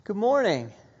Good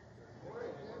morning.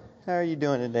 How are you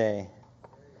doing today?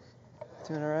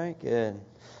 Doing all right? Good.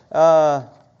 If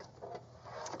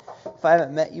I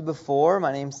haven't met you before,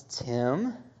 my name's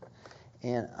Tim,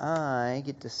 and I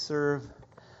get to serve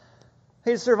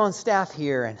on staff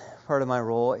here, and part of my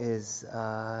role is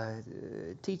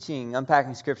teaching,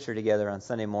 unpacking Scripture together on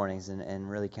Sunday mornings, and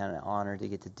really kind of honored to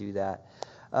get to do that.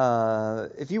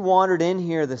 If you wandered in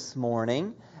here this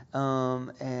morning,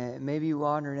 and maybe you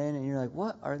wandered in and you're like,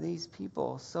 what are these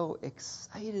people so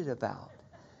excited about?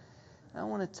 I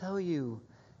want to tell you,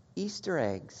 Easter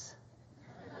eggs.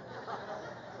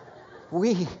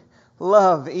 We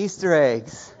love Easter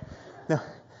eggs. We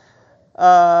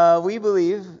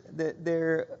believe that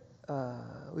there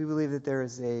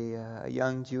is a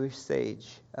young Jewish sage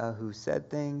who said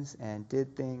things and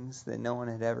did things that no one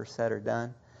had ever said or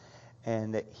done,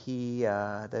 and that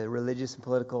the religious and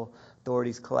political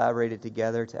authorities collaborated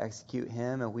together to execute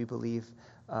him, and we believe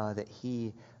that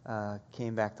he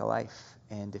came back to life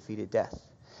and defeated death,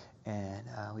 and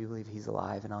we believe he's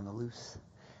alive and on the loose,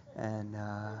 and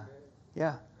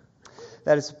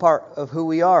that is a part of who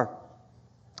we are.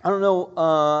 I don't know,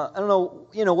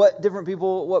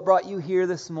 what brought you here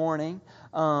this morning.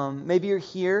 Maybe you're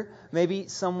here. Maybe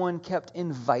someone kept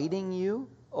inviting you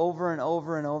over and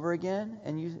over and over again,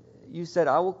 and you said,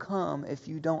 I will come if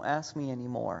you don't ask me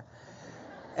anymore.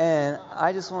 And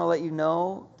I just want to let you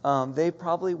know, they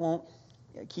probably won't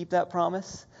keep that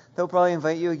promise. They'll probably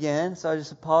invite you again, so I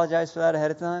just apologize for that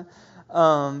ahead of time.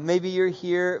 Maybe you're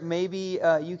here. Maybe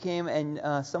you came and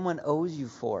someone owes you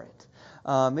for it.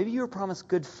 Maybe you were promised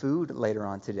good food later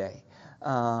on today.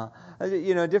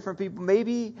 Different people.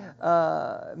 Maybe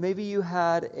you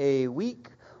had a week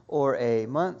or a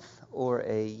month or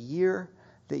a year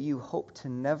that you hope to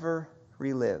never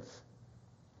relive.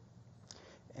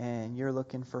 And you're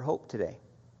looking for hope today.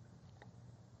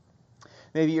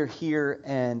 Maybe you're here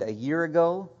and a year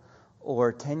ago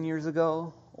or 10 years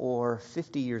ago or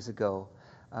 50 years ago,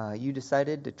 you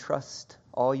decided to trust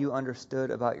all you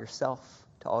understood about yourself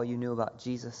to all you knew about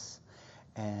Jesus,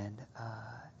 and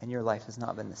your life has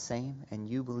not been the same, and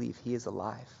you believe He is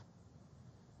alive.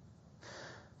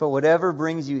 But whatever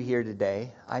brings you here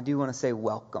today, I do want to say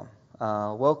welcome.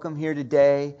 Welcome here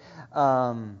today.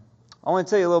 I want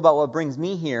to tell you a little about what brings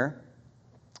me here.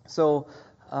 So,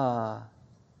 I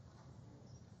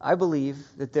believe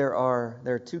that there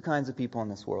are two kinds of people in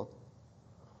this world.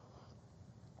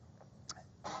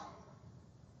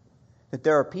 That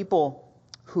there are people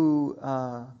who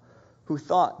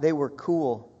thought they were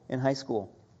cool in high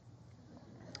school.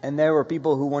 And there were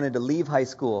people who wanted to leave high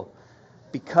school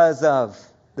because of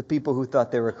the people who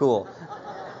thought they were cool.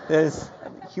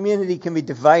 Humanity can be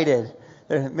divided.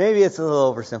 Maybe it's a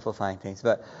little oversimplifying things,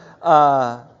 but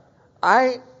I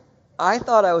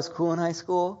thought I was cool in high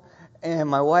school, and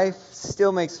my wife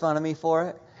still makes fun of me for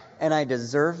it, and I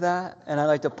deserve that, and I'd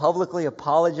like to publicly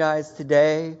apologize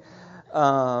today.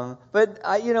 But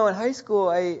in high school,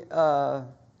 I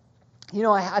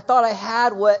thought I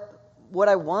had what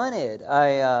I wanted.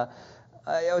 I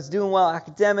was doing well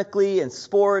academically and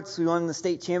sports. We won the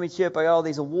state championship. I got all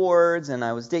these awards, and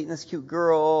I was dating this cute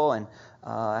girl, and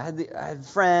I had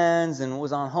friends, and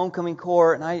was on homecoming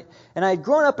court, and I had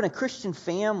grown up in a Christian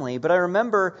family. But I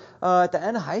remember at the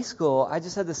end of high school, I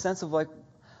just had the sense of like,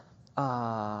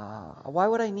 why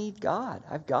would I need God?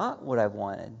 I've got what I've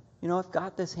wanted. I've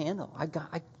got this handle. I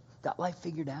got life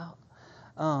figured out.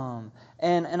 And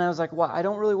I was like, well, I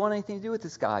don't really want anything to do with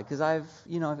this God because I've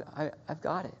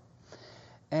got it.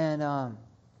 And I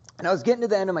was getting to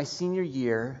the end of my senior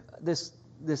year. This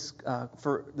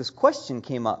question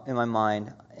came up in my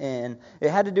mind, and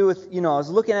it had to do with I was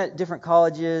looking at different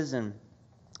colleges, and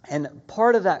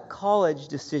part of that college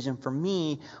decision for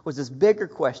me was this bigger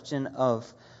question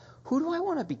of who do I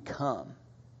want to become?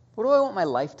 What do I want my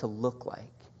life to look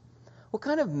like? What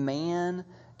kind of man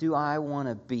do I want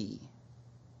to be?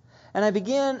 And I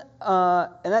began,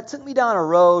 and that took me down a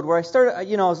road where I started, I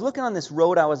was looking on this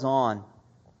road I was on,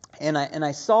 and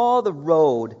I saw the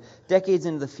road decades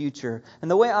into the future.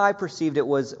 And the way I perceived it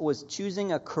was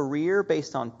choosing a career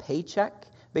based on paycheck,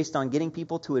 based on getting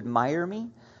people to admire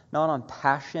me, not on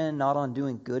passion, not on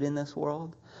doing good in this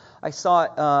world. I saw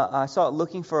it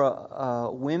looking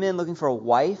for women looking for a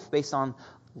wife based on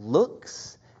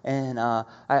looks. And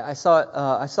I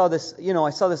saw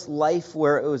this life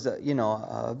where it was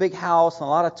a big house and a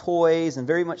lot of toys and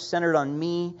very much centered on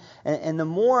me. And the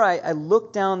more I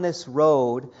looked down this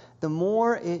road, the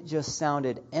more it just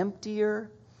sounded emptier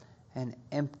and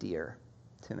emptier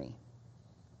to me.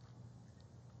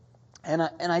 And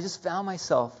I just found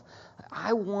myself,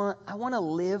 I want to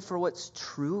live for what's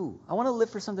true. I want to live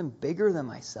for something bigger than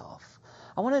myself.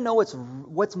 I want to know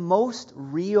what's most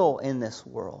real in this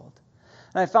world.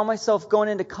 And I found myself going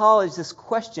into college. This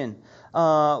question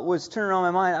was turning on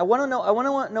my mind. I want to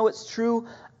know what's true.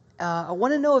 I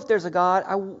want to know if there's a God.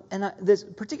 I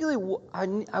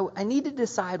need to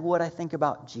decide what I think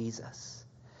about Jesus.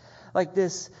 Like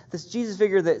this Jesus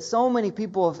figure that so many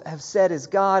people have said is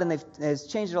God and has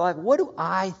changed their life. What do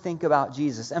I think about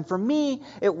Jesus? And for me,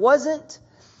 it wasn't.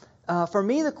 For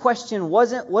me, the question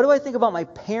wasn't, what do I think about my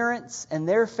parents and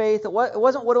their faith? It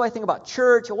wasn't, what do I think about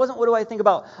church? It wasn't, what do I think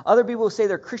about other people who say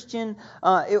they're Christian?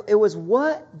 It was,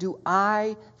 what do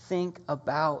I think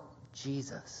about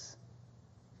Jesus?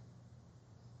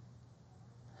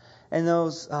 And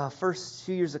those first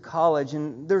few years of college,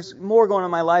 and there's more going on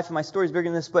in my life, and my story's bigger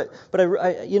than this, but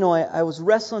I was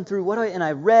wrestling through and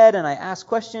I read, and I asked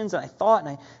questions, and I thought,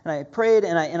 and I prayed,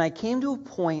 and I came to a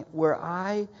point where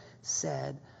I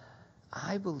said,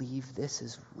 I believe this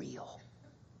is real.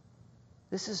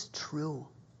 This is true.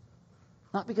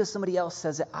 Not because somebody else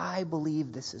says it. I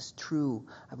believe this is true.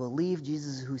 I believe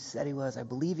Jesus is who he said he was. I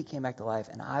believe he came back to life,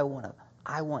 and I want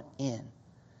in.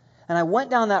 And I went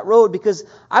down that road because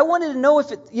I wanted to know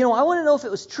if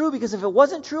it was true, because if it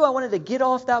wasn't true, I wanted to get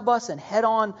off that bus and head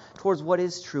on towards what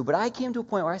is true. But I came to a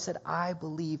point where I said, I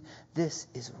believe this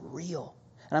is real.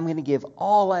 And I'm going to give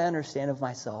all I understand of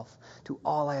myself to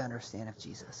all I understand of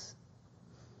Jesus.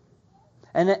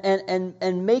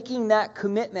 And making that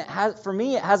commitment, for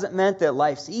me, it hasn't meant that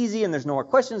life's easy and there's no more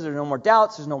questions, there's no more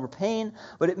doubts, there's no more pain.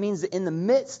 But it means that in the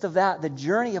midst of that, the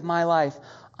journey of my life,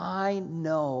 I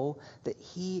know that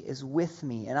he is with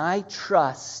me. And I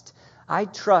trust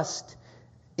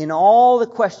in all the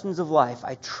questions of life,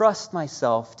 I trust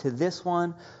myself to this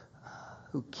one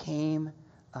who came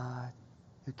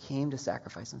to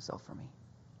sacrifice himself for me.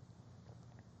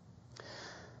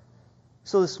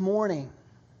 So this morning,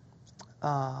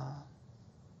 I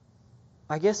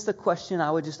guess the question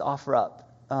I would just offer up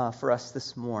for us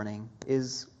this morning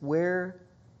is, where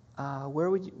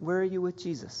are you with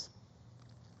Jesus?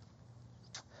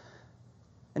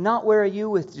 And not where are you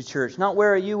with the church, not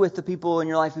where are you with the people in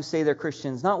your life who say they're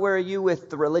Christians, not where are you with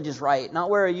the religious right, not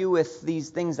where are you with these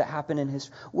things that happen in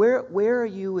history. Where are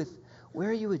you with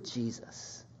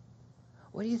Jesus?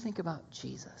 What do you think about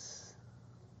Jesus?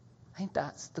 I think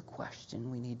that's the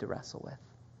question we need to wrestle with.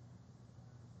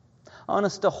 I want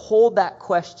us to hold that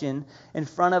question in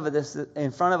front of us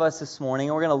this morning.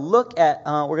 And we're going to look at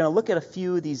a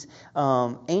few of these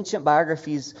ancient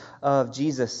biographies of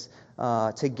Jesus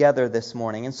together this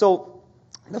morning. And so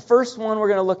the first one we're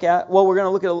going to look at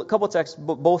a couple texts,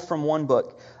 both from one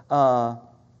book.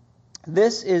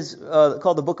 This is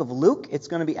called the book of Luke. It's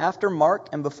going to be after Mark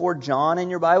and before John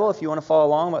in your Bible, if you want to follow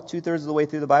along, about 2/3 of the way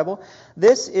through the Bible.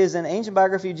 This is an ancient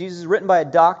biography of Jesus written by a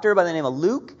doctor by the name of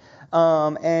Luke.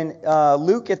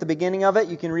 Luke, at the beginning of it,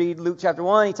 you can read Luke chapter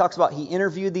 1. He talks about he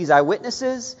interviewed these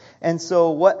eyewitnesses. And so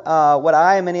what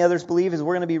I and many others believe is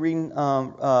we're going to be reading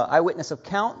eyewitness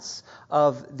accounts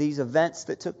of these events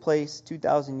that took place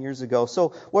 2,000 years ago. So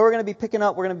what we're going to be picking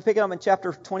up in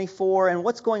chapter 24. And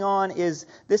what's going on is,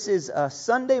 this is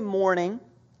Sunday morning,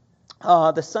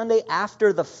 the Sunday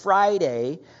after the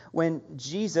Friday when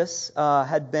Jesus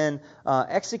had been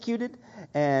executed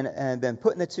and been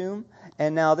put in the tomb.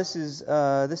 And now this is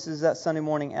that Sunday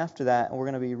morning after that, and we're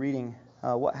going to be reading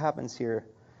what happens here.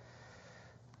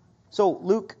 So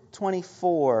Luke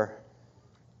 24.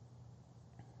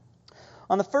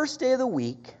 On the first day of the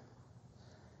week,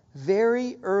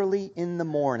 very early in the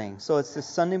morning, so it's this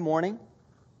Sunday morning.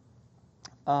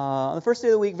 On the first day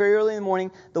of the week, very early in the morning,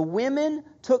 the women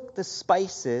took the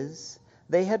spices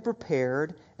they had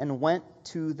prepared and went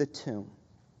to the tomb.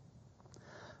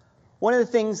 One of the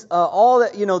things,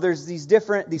 there's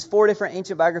these 4 different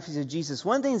ancient biographies of Jesus.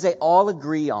 One of the things they all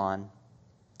agree on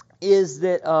is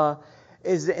that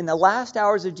in the last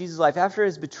hours of Jesus' life, after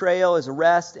his betrayal, his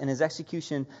arrest, and his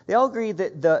execution, they all agree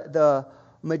that the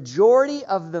majority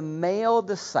of the male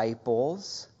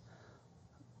disciples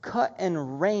cut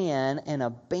and ran and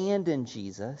abandoned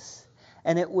Jesus,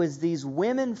 and it was these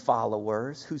women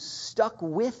followers who stuck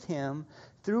with him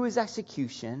through his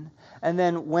execution. And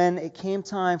then when it came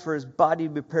time for his body to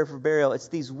be prepared for burial, it's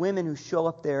these women who show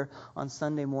up there on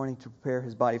Sunday morning to prepare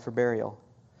his body for burial.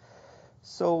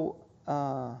 So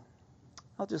I'll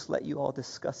just let you all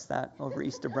discuss that over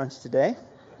Easter brunch today.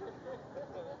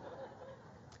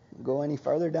 Go any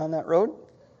farther down that road?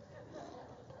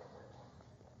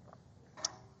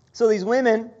 So these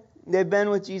women, they've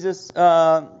been with Jesus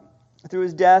through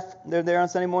his death. They're there on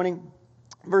Sunday morning.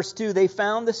 Verse 2, they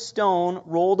found the stone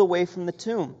rolled away from the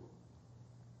tomb.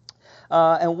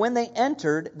 And when they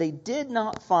entered, they did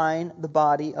not find the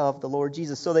body of the Lord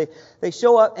Jesus. So they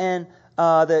show up, and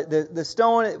The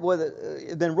stone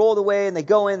had been rolled away, and they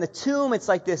go in. The tomb, it's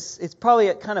like this, it's probably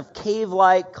a kind of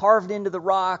cave-like, carved into the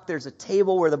rock. There's a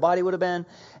table where the body would have been.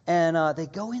 And they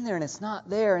go in there, and it's not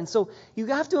there. And so you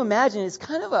have to imagine it's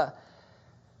kind of like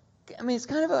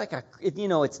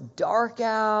it's dark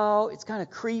out. It's kind of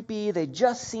creepy. They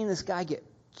just seen this guy get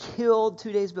killed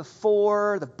 2 days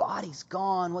before. The body's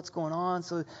gone. What's going on?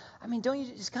 So, don't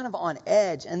you just kind of on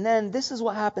edge? And then this is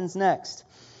what happens next.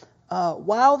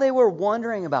 While they were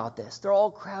wondering about this, they're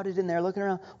all crowded in there looking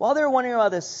around. While they were wondering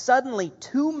about this, suddenly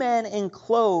 2 men in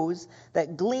clothes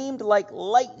that gleamed like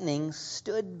lightning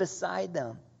stood beside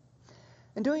them.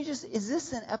 And is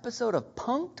this an episode of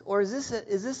Punk'd? Or is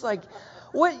this like,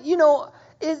 what, you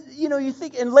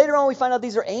think, and later on we find out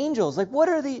these are angels. Like,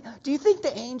 do you think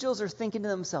the angels are thinking to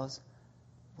themselves,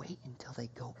 wait until they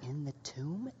go in the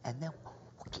tomb and then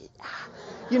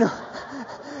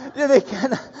they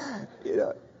kind of,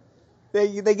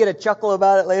 they get a chuckle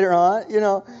about it later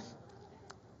on,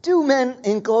 2 men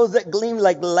in clothes that gleamed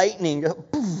like lightning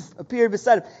appeared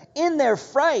beside him. In their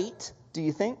fright, do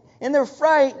you think? In their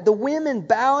fright, the women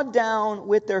bowed down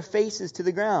with their faces to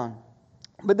the ground.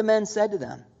 But the men said to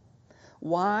them,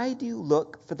 "Why do you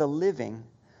look for the living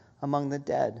among the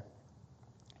dead?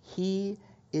 He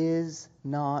is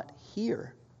not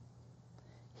here.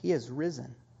 He has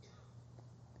risen.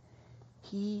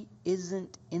 He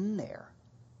isn't in there.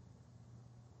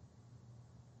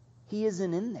 He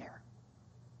isn't in there.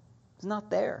 He's not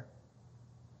there.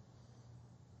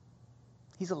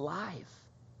 He's alive.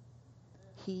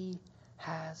 He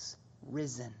has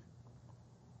risen.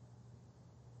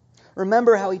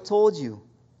 Remember how he told you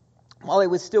while he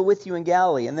was still with you in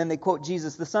Galilee." And then they quote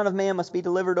Jesus, "The Son of Man must be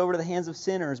delivered over to the hands of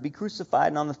sinners, be crucified,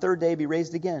 and on the 3rd day be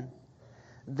raised again."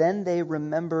 Then they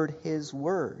remembered his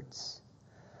words.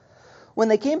 When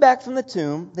they came back from the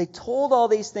tomb, they told all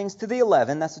these things to the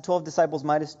 11, that's the 12 disciples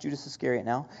minus Judas Iscariot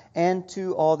now, and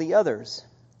to all the others.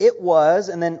 It was,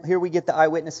 and then here we get the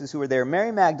eyewitnesses who were there,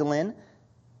 Mary Magdalene,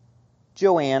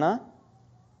 Joanna,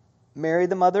 Mary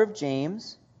the mother of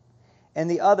James, and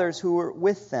the others who were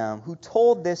with them, who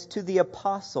told this to the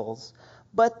apostles.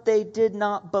 But they did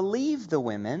not believe the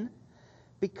women,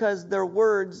 because their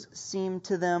words seemed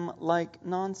to them like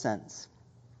nonsense.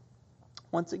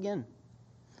 Once again,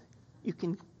 you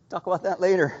can talk about that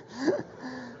later.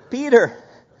 Peter,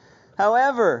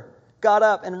 however, got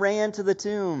up and ran to the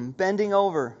tomb. Bending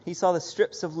over, he saw the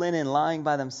strips of linen lying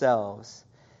by themselves.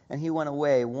 And he went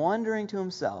away, wondering to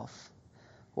himself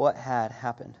what had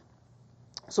happened.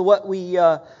 So what we,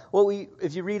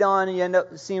 if you read on and you end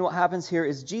up seeing what happens here,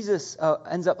 is Jesus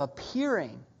ends up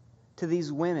appearing to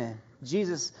these women.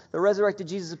 The resurrected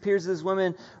Jesus appears to these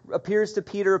women, appears to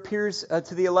Peter, appears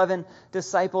to the 11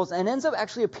 disciples, and ends up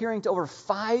actually appearing to over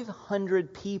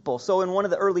 500 people. So in one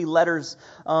of the early letters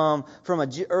from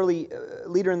an early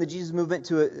leader in the Jesus movement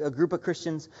to a group of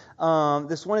Christians,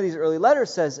 one of these early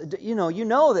letters says, you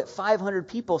know that 500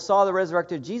 people saw the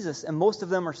resurrected Jesus, and most of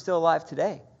them are still alive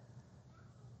today.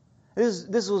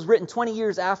 This was written 20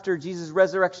 years after Jesus'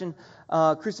 resurrection,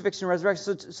 crucifixion,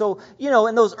 resurrection. So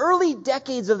in those early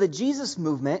decades of the Jesus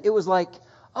movement, it was like,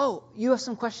 oh, you have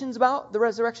some questions about the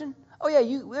resurrection? Oh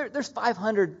yeah, there's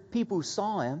 500 people who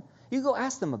saw him. You go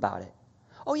ask them about it.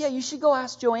 Oh yeah, you should go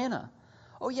ask Joanna.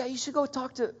 Oh yeah, you should go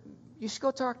talk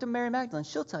to Mary Magdalene.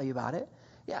 She'll tell you about it.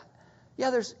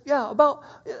 About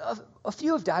a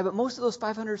few have died, but most of those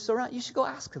 500 are still around. You should go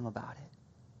ask them about it.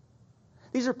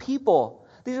 These are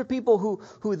people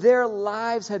who their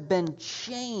lives had been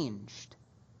changed,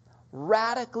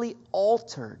 radically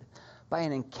altered by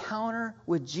an encounter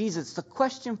with Jesus. The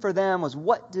question for them was,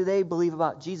 what do they believe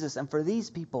about Jesus? And for these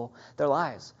people, their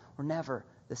lives were never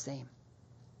the same.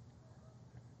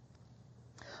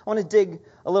 I want to dig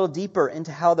a little deeper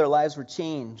into how their lives were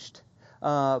changed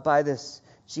by this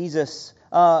Jesus,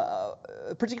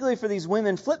 particularly for these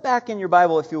women. Flip back in your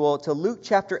Bible, if you will, to Luke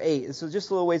chapter 8. This is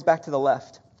just a little ways back to the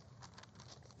left.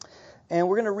 And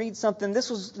we're going to read something.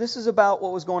 This is about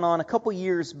what was going on a couple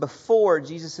years before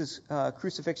Jesus'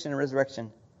 crucifixion and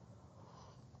resurrection.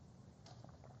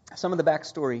 Some of the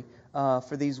backstory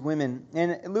for these women.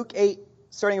 And Luke 8,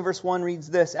 starting in verse 1, reads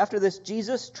this. After this,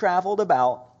 Jesus traveled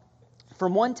about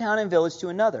from one town and village to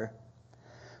another,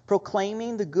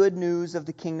 proclaiming the good news of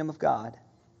the kingdom of God.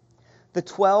 The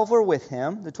 12 were with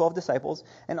him, the 12 disciples,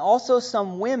 and also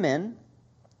some women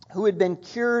who had been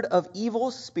cured of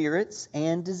evil spirits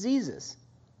and diseases.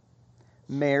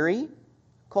 Mary,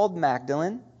 called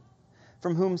Magdalene,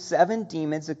 from whom 7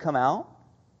 demons had come out.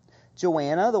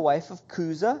 Joanna, the wife of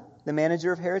Chuza, the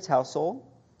manager of Herod's household.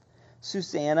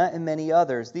 Susanna, and many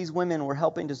others. These women were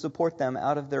helping to support them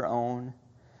out of their own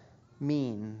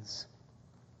means.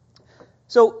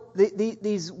 So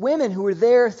these women who were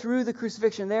there through the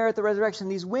crucifixion, there at the resurrection,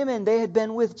 these women, they had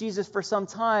been with Jesus for some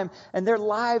time, and their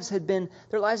lives had been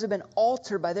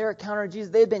altered by their encounter with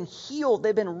Jesus. They had been healed.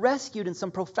 They'd been rescued in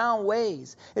some profound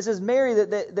ways. It says Mary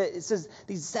that it says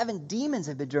these 7 demons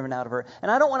have been driven out of her. And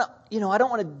I don't want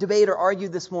to debate or argue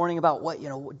this morning about what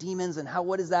demons and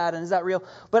what is that and is that real.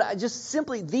 But I just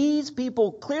simply, these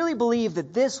people clearly believe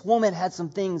that this woman had some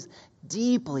things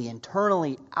deeply,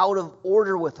 internally out of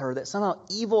order with her, that somehow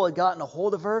evil had gotten a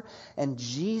hold of her, and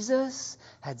Jesus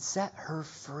had set her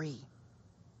free.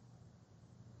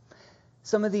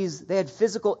 Some of these, they had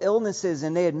physical illnesses,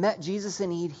 and they had met Jesus,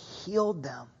 and He'd healed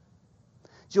them.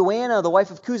 Joanna, the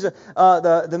wife of Chuza,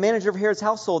 the manager of Herod's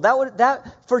household,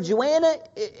 for Joanna,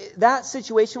 that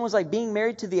situation was like being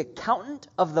married to the accountant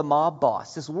of the mob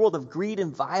boss, this world of greed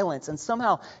and violence, and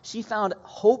somehow she found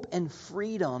hope and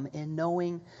freedom in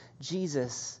knowing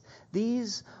Jesus.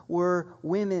 These were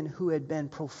women who had been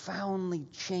profoundly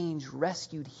changed,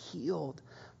 rescued, healed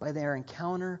by their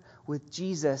encounter with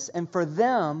Jesus. And for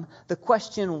them, the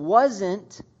question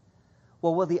wasn't,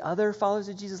 well, will the other followers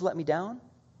of Jesus let me down?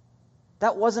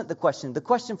 That wasn't the question. The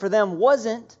question for them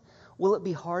wasn't, will it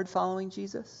be hard following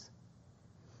Jesus?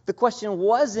 The question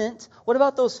wasn't, what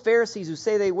about those Pharisees who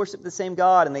say they worship the same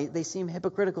God and they seem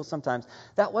hypocritical sometimes?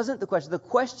 That wasn't the question. The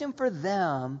question for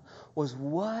them was,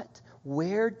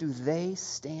 where do they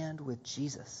stand with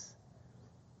Jesus?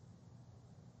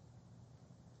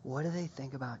 What do they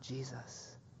think about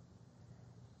Jesus?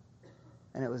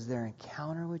 And it was their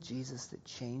encounter with Jesus that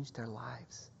changed their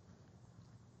lives.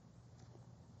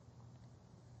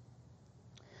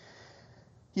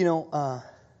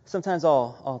 Sometimes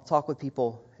I'll talk with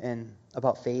people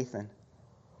about faith,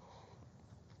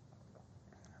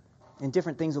 and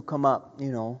different things will come up.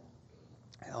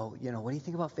 What do you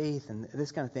think about faith and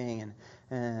this kind of thing?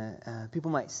 And people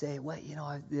might say, well,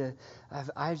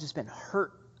 I've just been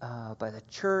hurt by the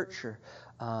church, or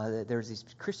there's these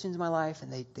Christians in my life,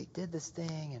 and they did this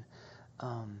thing,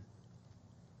 and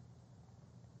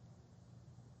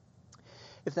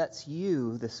if that's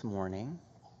you this morning,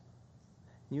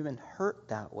 you've been hurt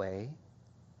that way,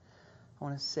 I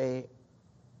want to say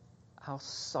how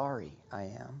sorry I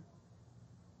am.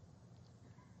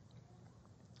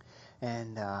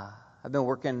 And I've been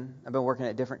working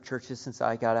at different churches since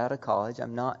I got out of college.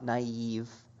 I'm not naive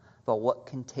about what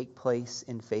can take place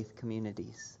in faith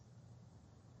communities.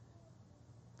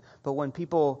 But when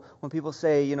people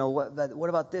say, what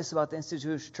about this, about the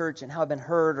institutional church and how I've been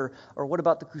hurt, or what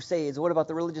about the Crusades, or what about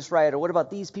the religious right, or what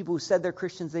about these people who said they're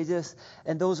Christians,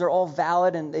 and those are all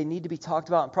valid and they need to be talked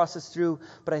about and processed through.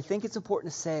 But I think it's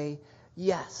important to say,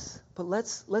 yes, but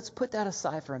let's put that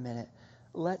aside for a minute.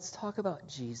 Let's talk about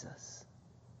Jesus.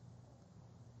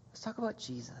 Let's talk about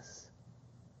Jesus.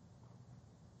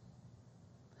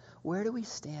 Where do we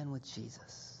stand with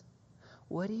Jesus?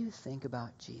 What do you think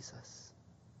about Jesus?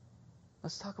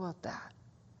 Let's talk about that.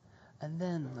 And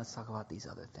then let's talk about these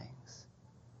other things.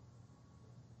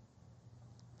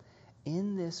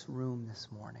 In this room this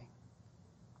morning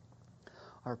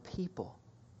are people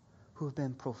who have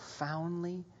been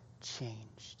profoundly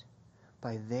changed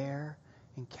by their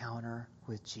encounter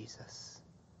with Jesus.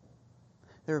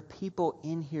 There are people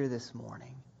in here this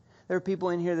morning. There are people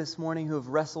in here this morning who have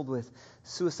wrestled with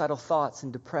suicidal thoughts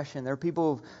and depression. There are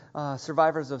people,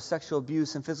 survivors of sexual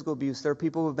abuse and physical abuse. There are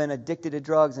people who have been addicted to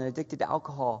drugs and addicted to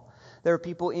alcohol. There are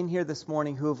people in here this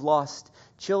morning who have lost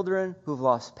children, who have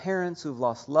lost parents, who have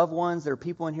lost loved ones. There are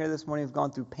people in here this morning who have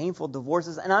gone through painful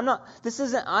divorces. And I'm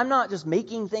not just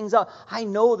making things up. I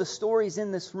know the stories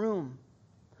in this room.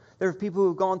 There are people who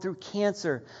have gone through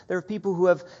cancer. There are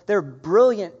people they're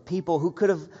brilliant people who could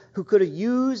have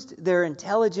used their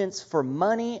intelligence for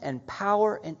money and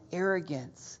power and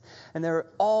arrogance. And there are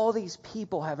all these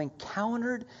people have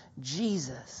encountered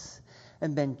Jesus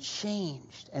and been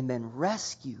changed and been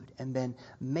rescued and been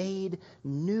made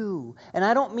new. And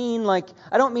I don't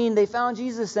mean they found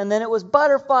Jesus and then it was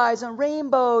butterflies and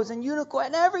rainbows and unicorns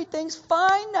and everything's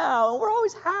fine now and we're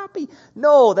always happy.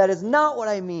 No, that is not what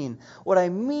I mean. What I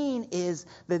mean is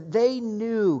that they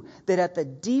knew that at the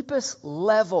deepest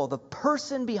level, the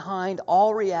person behind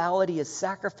all reality is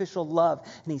sacrificial love.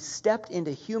 And He stepped into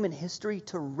human history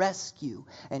to rescue,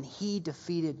 and He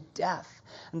defeated death.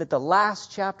 And that the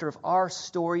last chapter of our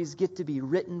stories get to be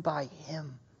written by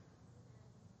Him.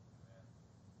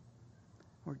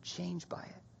 We're changed by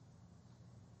it.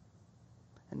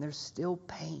 And there's still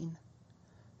pain.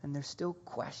 And there's still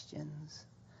questions.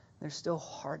 There's still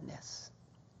hardness.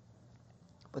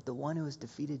 But the one who has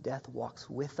defeated death walks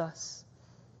with us.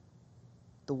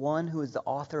 The one who is the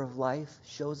author of life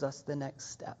shows us the next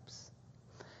steps.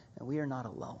 And we are not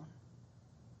alone.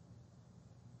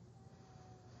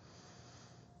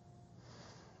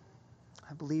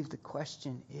 I believe the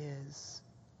question is,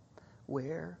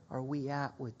 where are we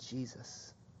at with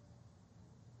Jesus?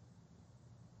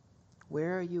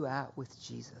 Where are you at with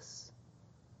Jesus?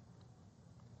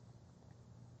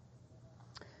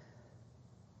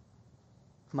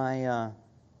 My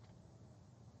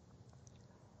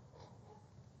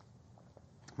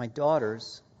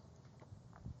daughters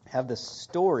have this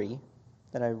story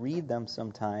that I read them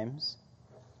sometimes.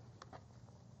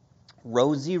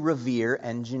 Rosie Revere,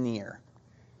 Engineer.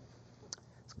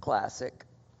 It's classic.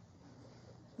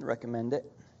 Recommend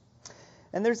it.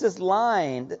 And there's this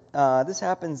line, this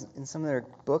happens in some of their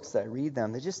books that I read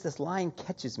them. This line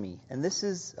catches me. And this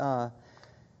is, the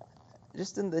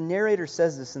narrator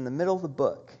says this in the middle of the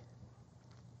book.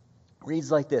 It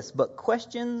reads like this: But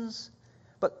questions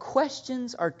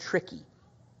are tricky,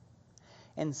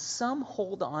 and some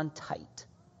hold on tight.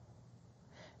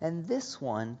 And this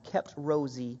one kept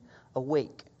Rosie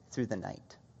awake through the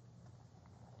night.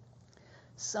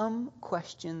 Some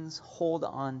questions hold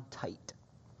on tight.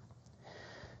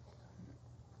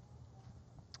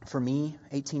 For me,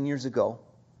 18 years ago,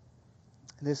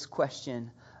 this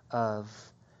question of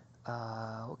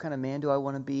what kind of man do I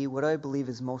want to be? What do I believe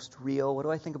is most real? What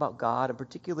do I think about God? And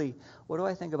particularly, what do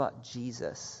I think about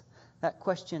Jesus? That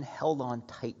question held on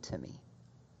tight to me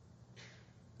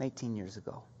 18 years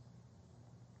ago.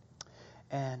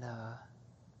 And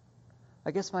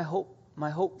I guess my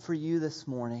hope for you this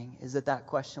morning is that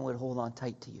question would hold on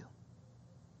tight to you.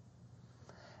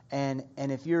 And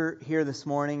if you're here this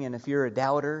morning, and if you're a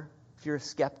doubter, if you're a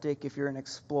skeptic, if you're an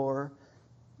explorer,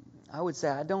 I would say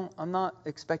I'm not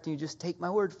expecting you to just take my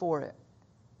word for it.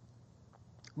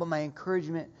 But my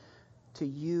encouragement to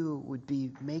you would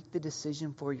be, make the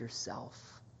decision for yourself.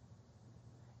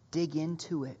 Dig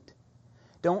into it.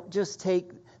 Don't just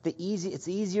take it's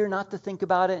easier not to think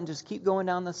about it and just keep going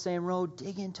down the same road.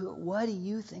 Dig into it. What do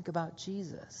you think about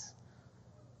Jesus?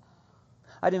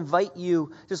 I'd invite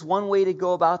you, just one way to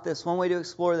go about this, one way to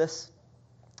explore this.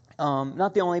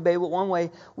 Not the only way, but one way.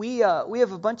 We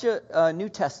have a bunch of New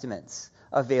Testaments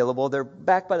available. They're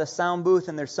back by the sound booth,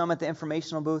 and there's some at the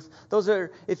informational booth. Those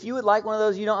are, if you would like one of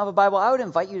those, you don't have a Bible, I would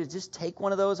invite you to just take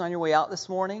one of those on your way out this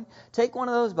morning. Take one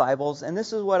of those Bibles, and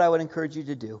this is what I would encourage you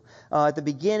to do. At the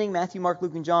beginning, Matthew, Mark,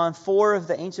 Luke, and John, 4 of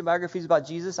the ancient biographies about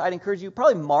Jesus. I'd encourage you,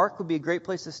 probably Mark would be a great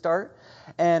place to start.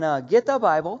 And get the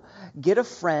Bible, get a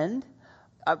friend.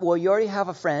 Well, you already have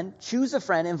a friend. Choose a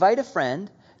friend, invite a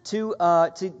friend to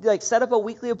set up a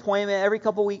weekly appointment every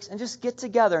couple weeks and just get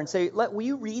together and say, will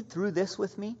you read through this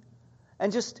with me?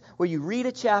 And will you read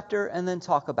a chapter and then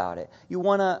talk about it? You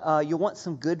want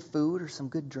some good food or some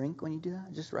good drink when you do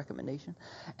that? Just a recommendation.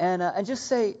 And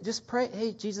just pray,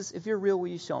 hey, Jesus, if you're real, will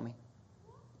you show me?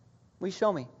 Will you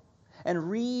show me? And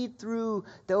read through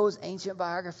those ancient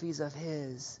biographies of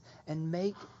his and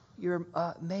make your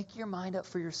mind up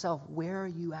for yourself. Where are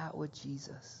you at with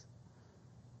Jesus?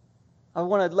 I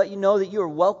want to let you know that you are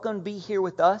welcome to be here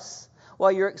with us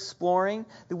while you're exploring.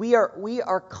 That we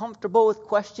are comfortable with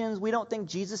questions. We don't think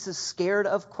Jesus is scared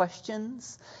of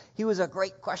questions. He was a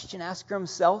great question asker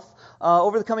himself.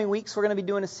 Over the coming weeks, we're going to be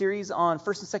doing a series on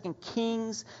 1st and 2nd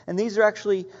Kings, and these are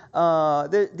actually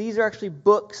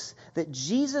books that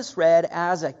Jesus read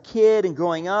as a kid and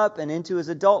growing up and into his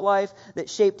adult life that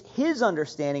shaped his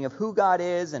understanding of who God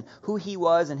is and who he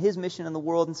was and his mission in the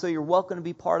world. And so you're welcome to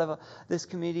be part of this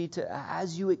community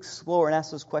as you explore and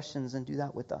ask those questions and do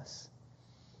that with us.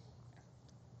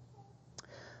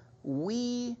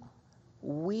 We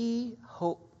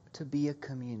hope to be a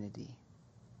community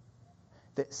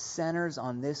that centers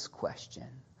on this question: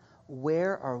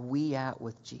 where are we at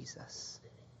with Jesus?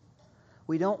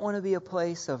 We don't want to be a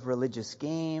place of religious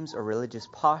games or religious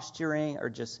posturing or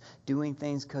just doing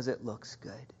things because it looks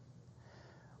good.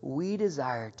 We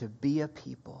desire to be a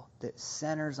people that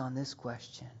centers on this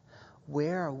question: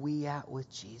 where are we at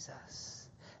with Jesus?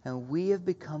 And we have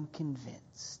become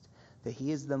convinced that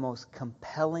he is the most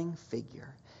compelling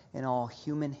figure in all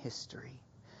human history.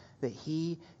 That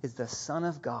he is the Son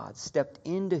of God, stepped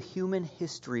into human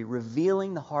history,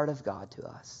 revealing the heart of God to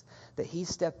us. That he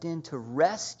stepped in to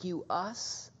rescue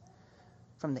us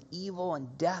from the evil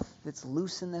and death that's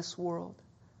loose in this world.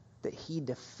 That he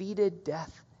defeated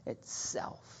death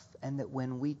itself. And that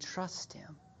when we trust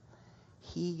him,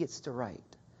 he gets to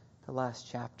write the last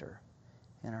chapter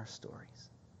in our stories.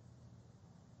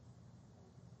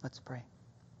 Let's pray.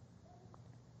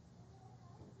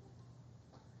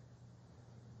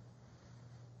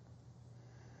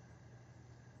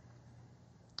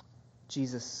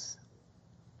 Jesus,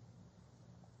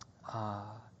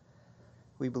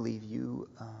 we believe you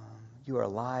are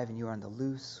alive and you are on the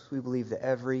loose. We believe that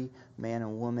every man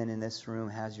and woman in this room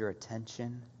has your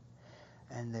attention.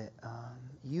 and that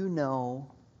you know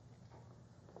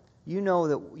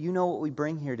what we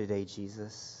bring here today,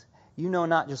 Jesus. You know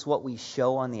not just what we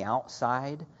show on the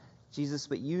outside, Jesus,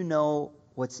 but you know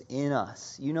what's in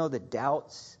us. You know the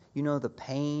doubts, you know the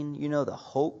pain, you know the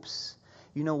hopes,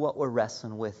 you know what we're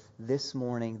wrestling with this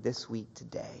morning, this week,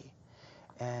 today.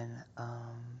 And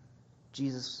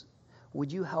Jesus,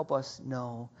 would you help us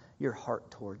know your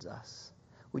heart towards us?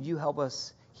 Would you help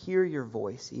us hear your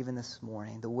voice even this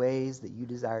morning, the ways that you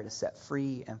desire to set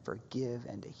free and forgive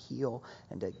and to heal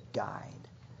and to guide?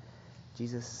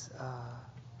 Jesus,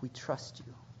 we trust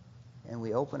you, and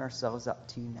we open ourselves up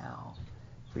to you now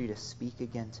for you to speak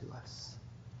again to us.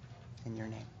 In your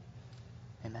name,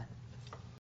 amen.